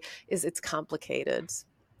ecology, is it's complicated.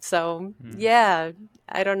 So yeah,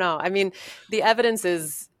 I don't know. I mean, the evidence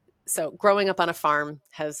is so growing up on a farm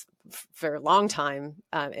has for a long time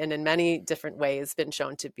and in many different ways been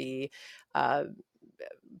shown to be uh,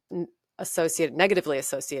 negatively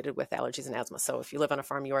associated with allergies and asthma. So if you live on a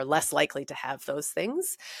farm, you are less likely to have those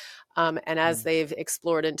things. And as they've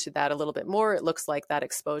explored into that a little bit more, it looks like that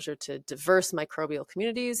exposure to diverse microbial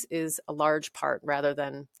communities is a large part rather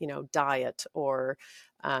than, diet or,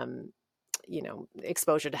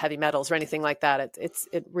 exposure to heavy metals or anything like that.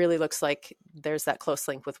 It really looks like there's that close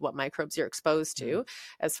link with what microbes you're exposed to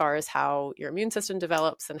as far as how your immune system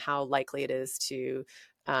develops and how likely it is to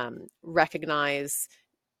recognize,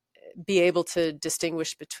 be able to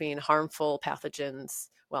distinguish between harmful pathogens,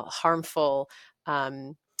 harmful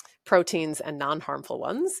proteins and non-harmful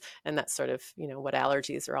ones. And that's sort of, what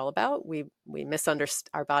allergies are all about. We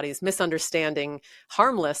our body's misunderstanding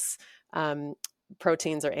harmless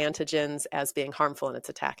proteins or antigens as being harmful, and it's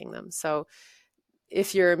attacking them. So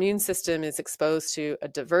if your immune system is exposed to a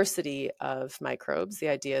diversity of microbes, the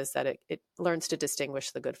idea is that it learns to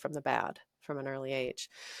distinguish the good from the bad from an early age.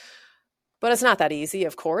 But it's not that easy,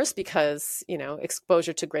 of course, because,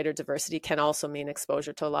 exposure to greater diversity can also mean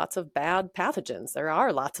exposure to lots of bad pathogens. There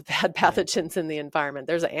are lots of bad pathogens in the environment.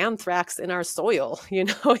 There's anthrax in our soil. You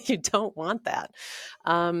don't want that.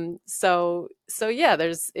 So yeah, there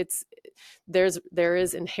is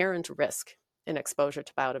inherent risk in exposure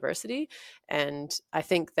to biodiversity. And I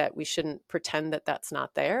think that we shouldn't pretend that that's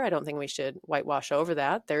not there. I don't think we should whitewash over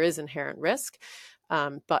that. There is inherent risk.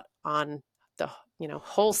 But on the,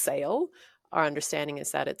 wholesale, our understanding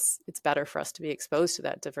is that it's better for us to be exposed to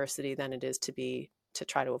that diversity than it is to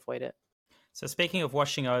try to avoid it. So speaking of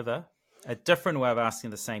washing over, a different way of asking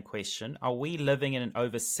the same question, are we living in an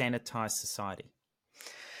over-sanitized society?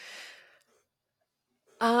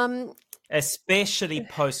 Especially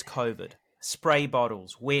post-COVID. Spray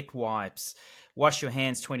bottles, wet wipes, wash your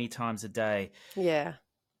hands 20 times a day. Yeah.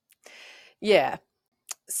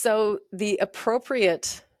 So the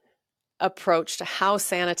appropriate approach to how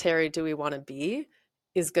sanitary do we want to be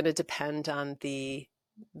is going to depend on the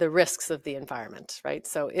risks of the environment, right?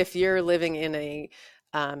 So if you're living in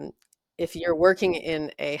if you're working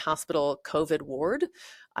in a hospital COVID ward,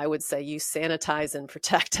 I would say you sanitize and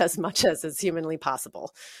protect as much as is humanly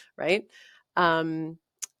possible, right?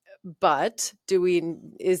 But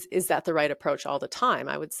is that the right approach all the time?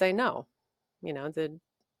 I would say no. The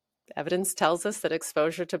evidence tells us that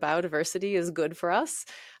exposure to biodiversity is good for us,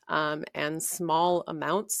 and small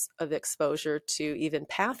amounts of exposure to even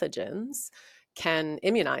pathogens can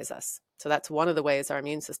immunize us. So that's one of the ways our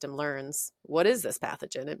immune system learns, what is this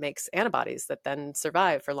pathogen? It makes antibodies that then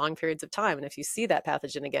survive for long periods of time. And if you see that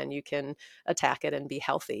pathogen again, you can attack it and be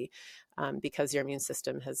healthy because your immune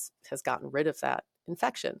system has gotten rid of that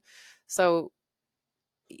infection. So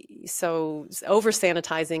over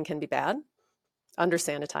sanitizing can be bad. Under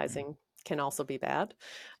sanitizing can also be bad.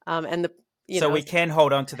 We can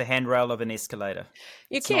hold on to the handrail of an escalator.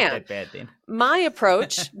 It's can. Not that bad then. My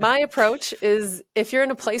approach is if you're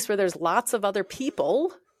in a place where there's lots of other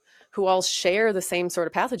people who all share the same sort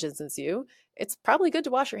of pathogens as you, it's probably good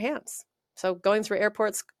to wash your hands. So going through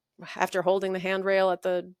airports after holding the handrail at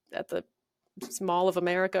the Mall of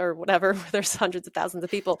America or whatever, where there's hundreds of thousands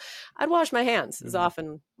of people, I'd wash my hands as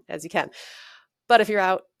often as you can. But if you're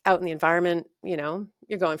out in the environment,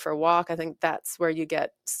 you're going for a walk, I think that's where you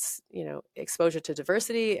get, exposure to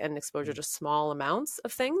diversity and exposure to small amounts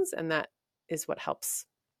of things. And that is what helps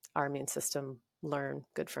our immune system learn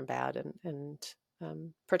good from bad and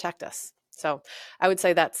protect us. So I would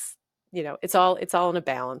say that's, it's all in a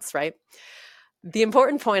balance, right? The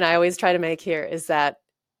important point I always try to make here is that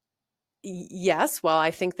yes, well,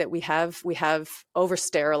 I think that we have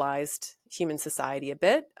over-sterilized human society a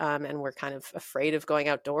bit, and we're kind of afraid of going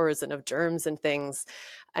outdoors and of germs and things.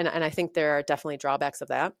 And I think there are definitely drawbacks of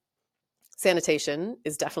that. Sanitation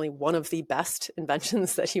is definitely one of the best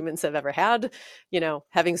inventions that humans have ever had.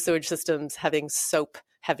 Having sewage systems, having soap,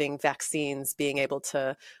 having vaccines, being able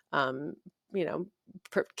to,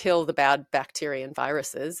 kill the bad bacteria and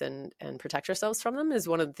viruses and protect ourselves from them is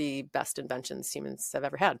one of the best inventions humans have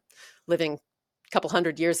ever had. Living a couple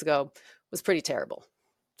hundred years ago was pretty terrible.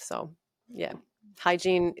 So yeah,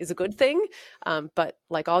 hygiene is a good thing, but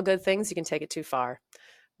like all good things, you can take it too far.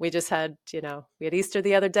 We just had, we had Easter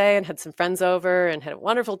the other day and had some friends over and had a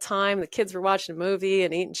wonderful time. The kids were watching a movie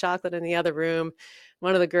and eating chocolate in the other room.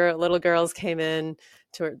 One of the little girls came in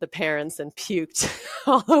to the parents and puked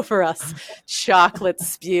all over us. Chocolate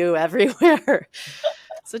spew everywhere.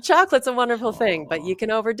 So chocolate's a wonderful thing, but Oh, you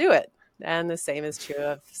can overdo it. And the same is true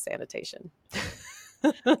of sanitation.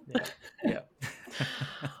 yeah, yeah.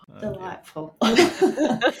 Oh, dear. Delightful.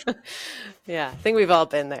 Yeah, I think we've all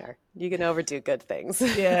been there. You can overdo good things.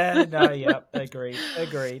 Yeah, no, yeah,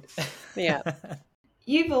 agreed. Yeah.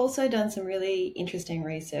 You've also done some really interesting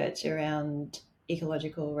research around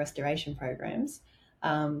ecological restoration programs,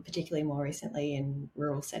 particularly more recently in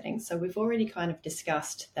rural settings. So we've already kind of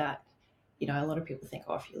discussed that, a lot of people think,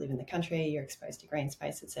 oh, if you live in the country, you're exposed to green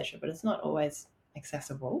space, etc., but it's not always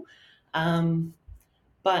accessible.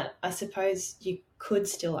 But I suppose you could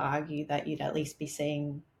still argue that you'd at least be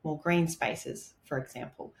seeing more green spaces, for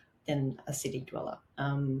example, than a city dweller.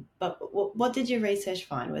 But what did your research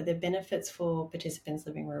find? Were there benefits for participants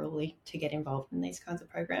living rurally to get involved in these kinds of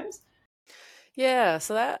programs? Yeah,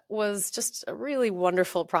 so that was just a really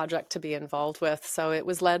wonderful project to be involved with. So it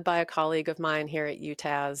was led by a colleague of mine here at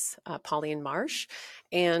UTAS, Pauline Marsh,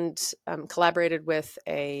 and collaborated with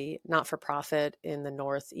a not-for-profit in the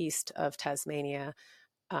northeast of Tasmania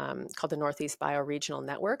called the Northeast Bioregional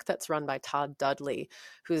Network that's run by Todd Dudley,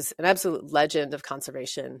 who's an absolute legend of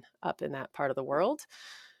conservation up in that part of the world.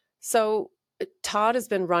 So Todd has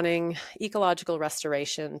been running ecological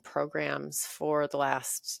restoration programs for the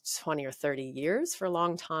last 20 or 30 years, for a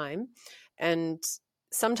long time. And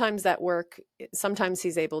sometimes that work, sometimes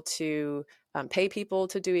he's able to pay people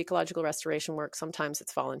to do ecological restoration work. Sometimes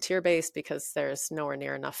it's volunteer based because there's nowhere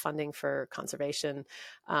near enough funding for conservation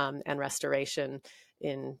and restoration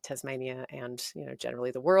in Tasmania and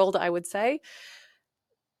generally the world, I would say.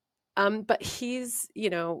 But he's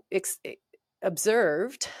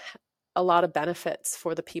observed a lot of benefits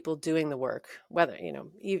for the people doing the work, whether,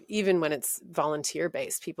 even when it's volunteer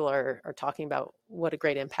based, people are talking about what a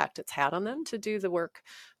great impact it's had on them to do the work,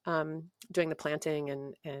 doing the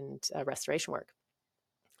planting and restoration work.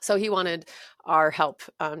 So he wanted our help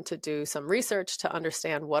to do some research to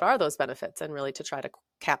understand what are those benefits and really to try to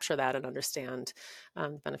capture that and understand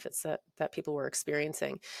benefits that people were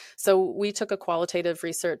experiencing. So we took a qualitative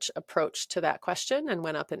research approach to that question and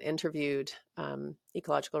went up and interviewed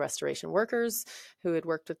ecological restoration workers who had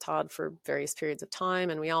worked with Todd for various periods of time.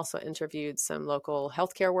 And we also interviewed some local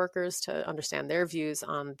healthcare workers to understand their views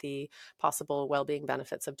on the possible well-being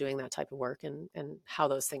benefits of doing that type of work and how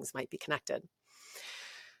those things might be connected.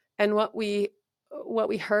 And what we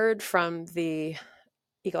heard from the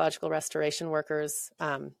ecological restoration workers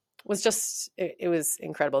was just it was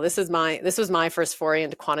incredible. This was my first foray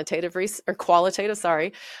into qualitative.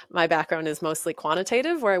 My background is mostly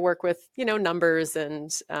quantitative, where I work with numbers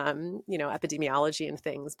and epidemiology and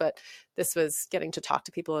things. But this was getting to talk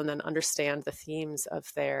to people and then understand the themes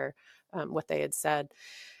of their what they had said,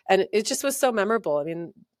 and it just was so memorable. I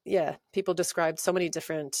mean, yeah, people described so many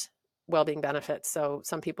different well-being benefits. So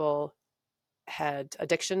some people had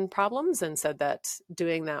addiction problems and said that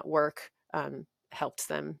doing that work helped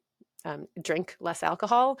them drink less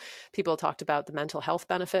alcohol. People talked about the mental health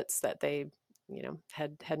benefits, that they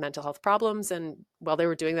had mental health problems, and while they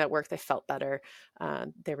were doing that work, they felt better.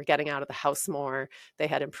 They were getting out of the house more. They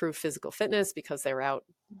had improved physical fitness because they were out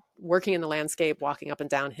working in the landscape, walking up and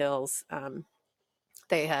down hills.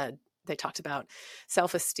 They talked about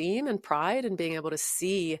self-esteem and pride and being able to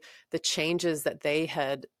see the changes that they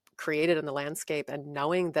had created in the landscape and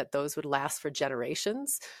knowing that those would last for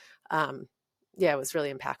generations. It was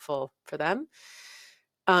really impactful for them.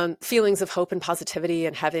 Feelings of hope and positivity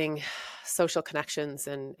and having social connections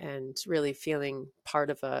and really feeling part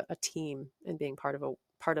of a team and being part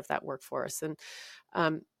of that workforce. And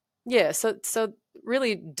so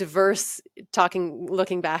really diverse,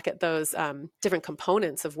 looking back at those different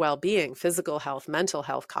components of well-being, physical health, mental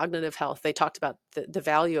health, cognitive health. They talked about the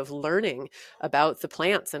value of learning about the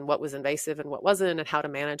plants and what was invasive and what wasn't, and how to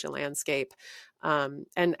manage a landscape, and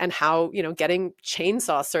how, getting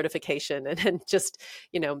chainsaw certification and just,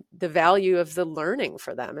 the value of the learning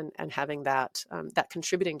for them and having that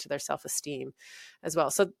contributing to their self-esteem as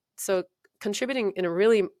well. So contributing in a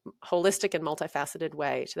really holistic and multifaceted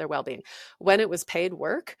way to their well-being. When it was paid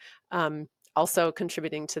work, also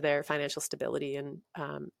contributing to their financial stability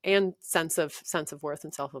and sense of worth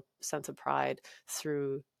and sense of pride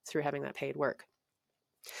through having that paid work.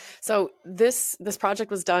 So this project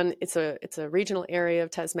was done. It's a regional area of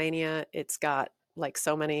Tasmania. It's got, like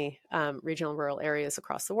so many regional rural areas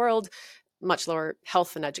across the world, much lower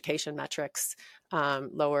health and education metrics,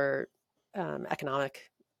 lower economic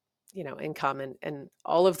income and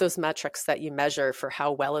all of those metrics that you measure for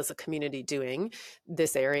how well is a community doing.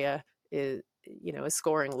 This area is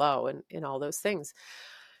scoring low in all those things.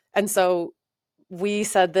 And so we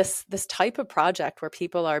said this type of project where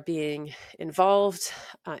people are being involved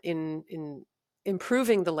in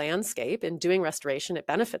improving the landscape and doing restoration, it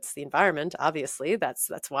benefits the environment. Obviously, that's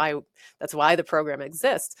why the program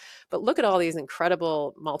exists. But look at all these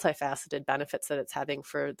incredible multifaceted benefits that it's having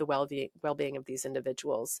for the well-being of these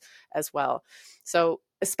individuals as well. So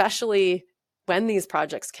especially when these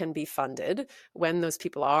projects can be funded, when those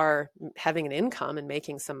people are having an income and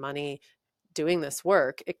making some money doing this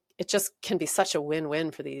work, it just can be such a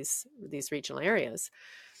win-win for these regional areas.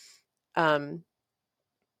 But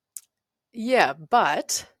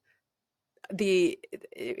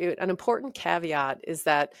an important caveat is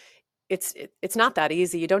that it's not that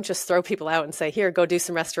easy. You don't just throw people out and say, here, go do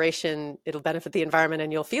some restoration. It'll benefit the environment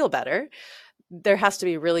and you'll feel better. There has to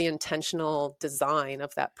be really intentional design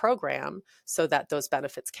of that program so that those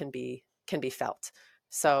benefits can be felt.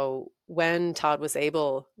 So when Todd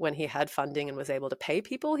when he had funding and was able to pay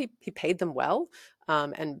people, he paid them well,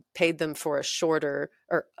 and paid them for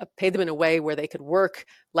paid them in a way where they could work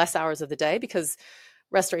less hours of the day, because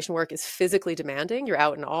restoration work is physically demanding. You're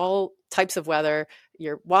out in all types of weather.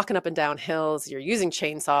 You're walking up and down hills. You're using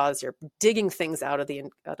chainsaws. You're digging things out of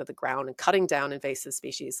the ground and cutting down invasive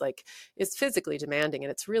species. Like, it's physically demanding,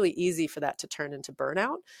 and it's really easy for that to turn into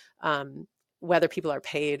burnout, whether people are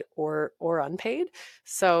paid or unpaid.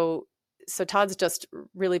 So Todd's just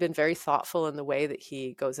really been very thoughtful in the way that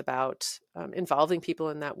he goes about involving people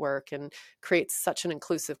in that work, and creates such an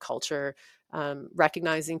inclusive culture,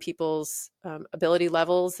 recognizing people's ability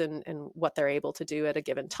levels and what they're able to do at a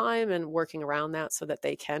given time, and working around that so that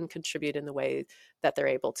they can contribute in the way that they're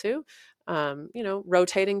able to.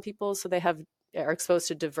 Rotating people so they are exposed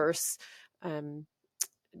to diverse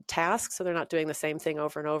tasks, so they're not doing the same thing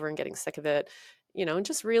over and over and getting sick of it, and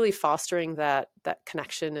just really fostering that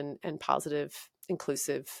connection and positive,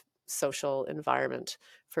 inclusive social environment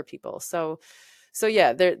for people. So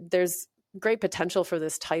yeah, there's great potential for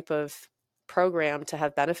this type of program to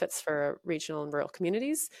have benefits for regional and rural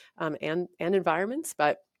communities, and environments,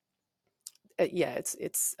 but it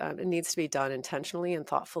needs to be done intentionally and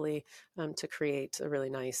thoughtfully, to create a really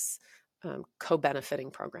nice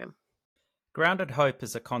co-benefiting program. Grounded hope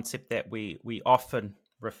is a concept that we often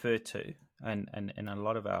refer to in a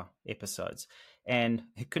lot of our episodes, and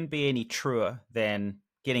it couldn't be any truer than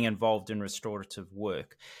getting involved in restorative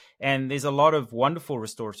work. And there's a lot of wonderful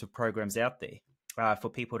restorative programs out there for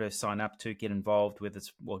people to sign up to, get involved with.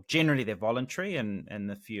 Generally they're voluntary,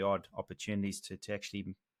 and a few odd opportunities to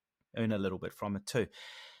actually earn a little bit from it too.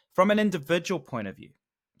 From an individual point of view,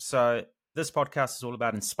 so this podcast is all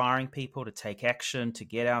about inspiring people to take action, to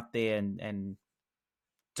get out there and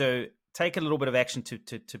to take a little bit of action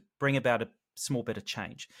to bring about a small bit of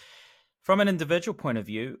change. From an individual point of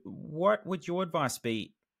view, what would your advice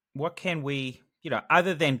be? What can we,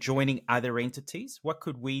 other than joining other entities, what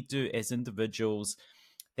could we do as individuals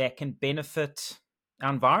that can benefit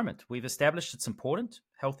our environment? We've established it's important.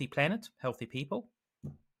 Healthy planet, healthy people.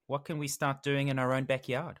 What can we start doing in our own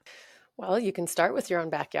backyard? Well, you can start with your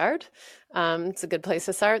own backyard. It's a good place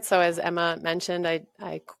to start. So as Emma mentioned,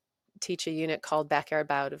 I teach a unit called Backyard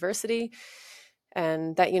Biodiversity.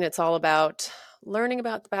 And that unit's all about learning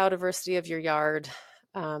about the biodiversity of your yard,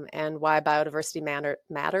 and why biodiversity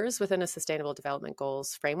matters within a Sustainable Development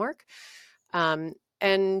Goals framework. The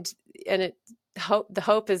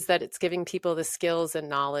hope is that it's giving people the skills and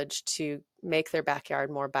knowledge to make their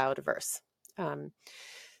backyard more biodiverse.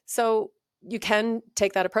 So you can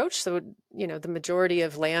take that approach. So, the majority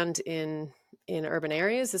of land in urban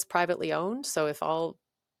areas is privately owned. So if all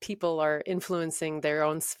people are influencing their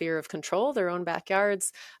own sphere of control, their own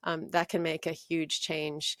backyards, that can make a huge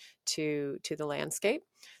change to the landscape.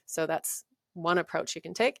 So that's one approach you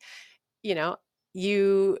can take.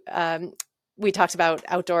 We talked about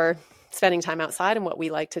spending time outside and what we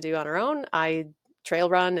like to do on our own. I trail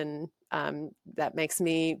run, and that makes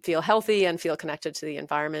me feel healthy and feel connected to the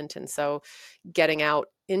environment. And so getting out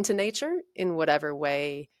into nature in whatever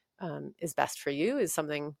way is best for you is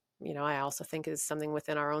something, I also think is something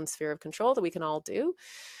within our own sphere of control that we can all do.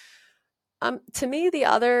 To me, the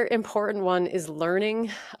other important one is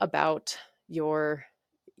learning about your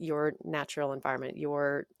natural environment,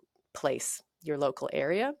 your place, your local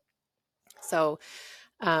area. So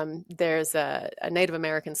there's a Native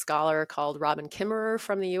American scholar called Robin Kimmerer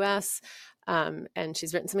from the US, and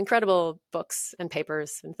she's written some incredible books and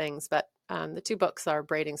papers and things, but the two books are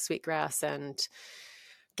Braiding Sweetgrass and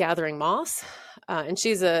Gathering Moss. And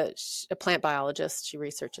she's a plant biologist. She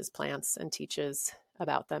researches plants and teaches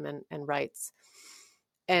about them and writes.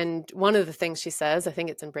 And one of the things she says, I think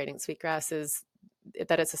it's in Braiding Sweetgrass, is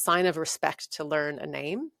that it's a sign of respect to learn a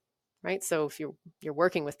name, right? So if you're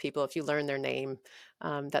working with people, if you learn their name,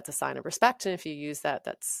 that's a sign of respect. And if you use that,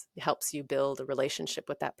 helps you build a relationship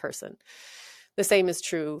with that person. The same is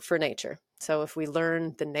true for nature. So if we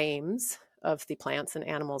learn the names of the plants and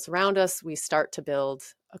animals around us, we start to build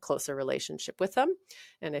a closer relationship with them.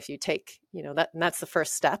 And if you take, that's the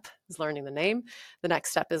first step, is learning the name. The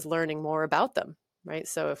next step is learning more about them, right?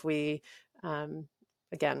 So if we,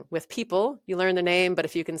 again, with people, you learn the name, but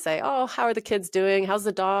if you can say, oh, how are the kids doing? How's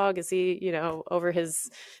the dog? Is he,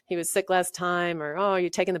 he was sick last time, or, oh, are you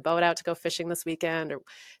taking the boat out to go fishing this weekend? Or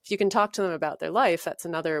if you can talk to them about their life, that's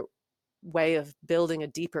another way of building a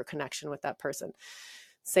deeper connection with that person.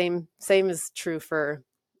 Same is true for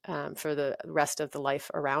the rest of the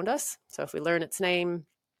life around us. So if we learn its name,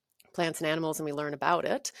 plants and animals, and we learn about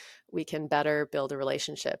it, we can better build a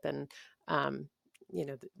relationship. And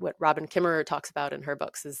what Robin Kimmerer talks about in her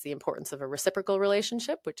books is the importance of a reciprocal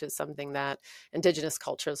relationship, which is something that Indigenous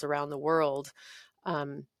cultures around the world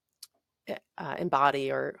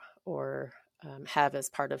embody or have as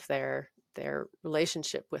part of their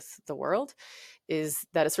relationship with the world, is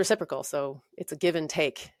that it's reciprocal. So it's a give and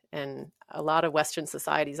take. And a lot of Western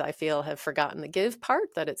societies, I feel, have forgotten the give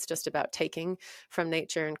part, that it's just about taking from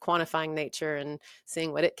nature and quantifying nature and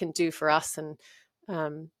seeing what it can do for us and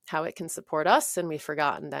how it can support us. And we've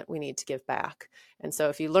forgotten that we need to give back. And so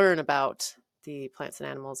if you learn about the plants and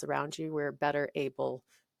animals around you, we're better able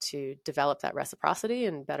to develop that reciprocity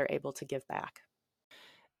and better able to give back.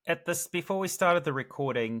 Before we started the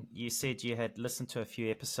recording, you said you had listened to a few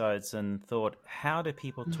episodes and thought, how do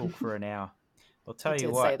people talk for an hour? I'll tell you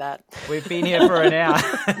what, say that. We've been here for an hour.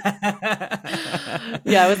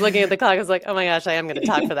 Yeah, I was looking at the clock. I was like, oh my gosh, I am going to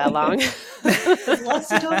talk for that long. There's lots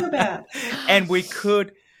to talk about. And we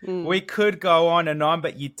could go on and on,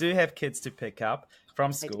 but you do have kids to pick up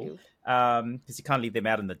from school. Because you can't leave them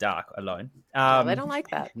out in the dark alone. No, they don't like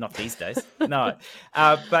that. Not these days. No.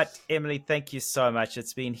 But Emily, thank you so much.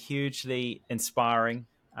 It's been hugely inspiring,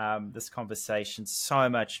 this conversation. So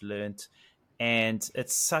much learned. And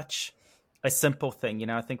it's such a simple thing.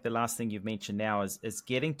 I think the last thing you've mentioned now is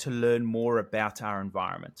getting to learn more about our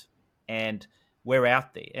environment. And we're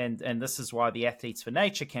out there. And this is why the Athletes for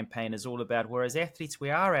Nature campaign is all about, whereas athletes, we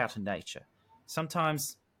are out in nature.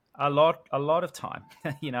 Sometimes a lot of time,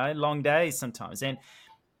 long days sometimes, and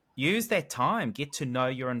use that time, get to know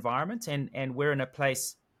your environment. And we're in a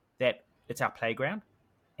place that it's our playground,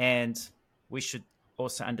 and we should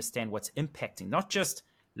also understand what's impacting, not just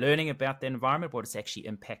learning about the environment, but it's actually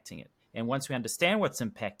impacting it. And once we understand what's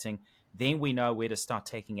impacting, then we know where to start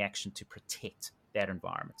taking action to protect that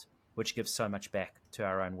environment, which gives so much back to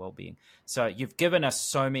our own well-being. So you've given us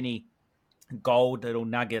so many gold little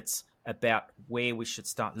nuggets about where we should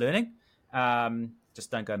start learning. Just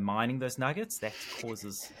don't go mining those nuggets. That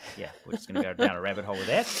causes, we're just going to go down a rabbit hole with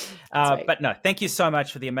that. Right. But no, thank you so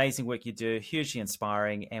much for the amazing work you do. Hugely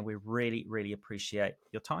inspiring. And we really, really appreciate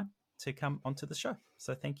your time to come onto the show.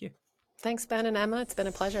 So thank you. Thanks, Ben and Emma. It's been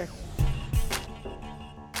a pleasure.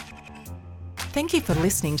 Thank you for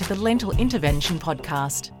listening to the Lentil Intervention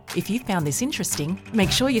Podcast. If you found this interesting,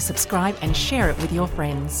 make sure you subscribe and share it with your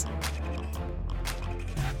friends.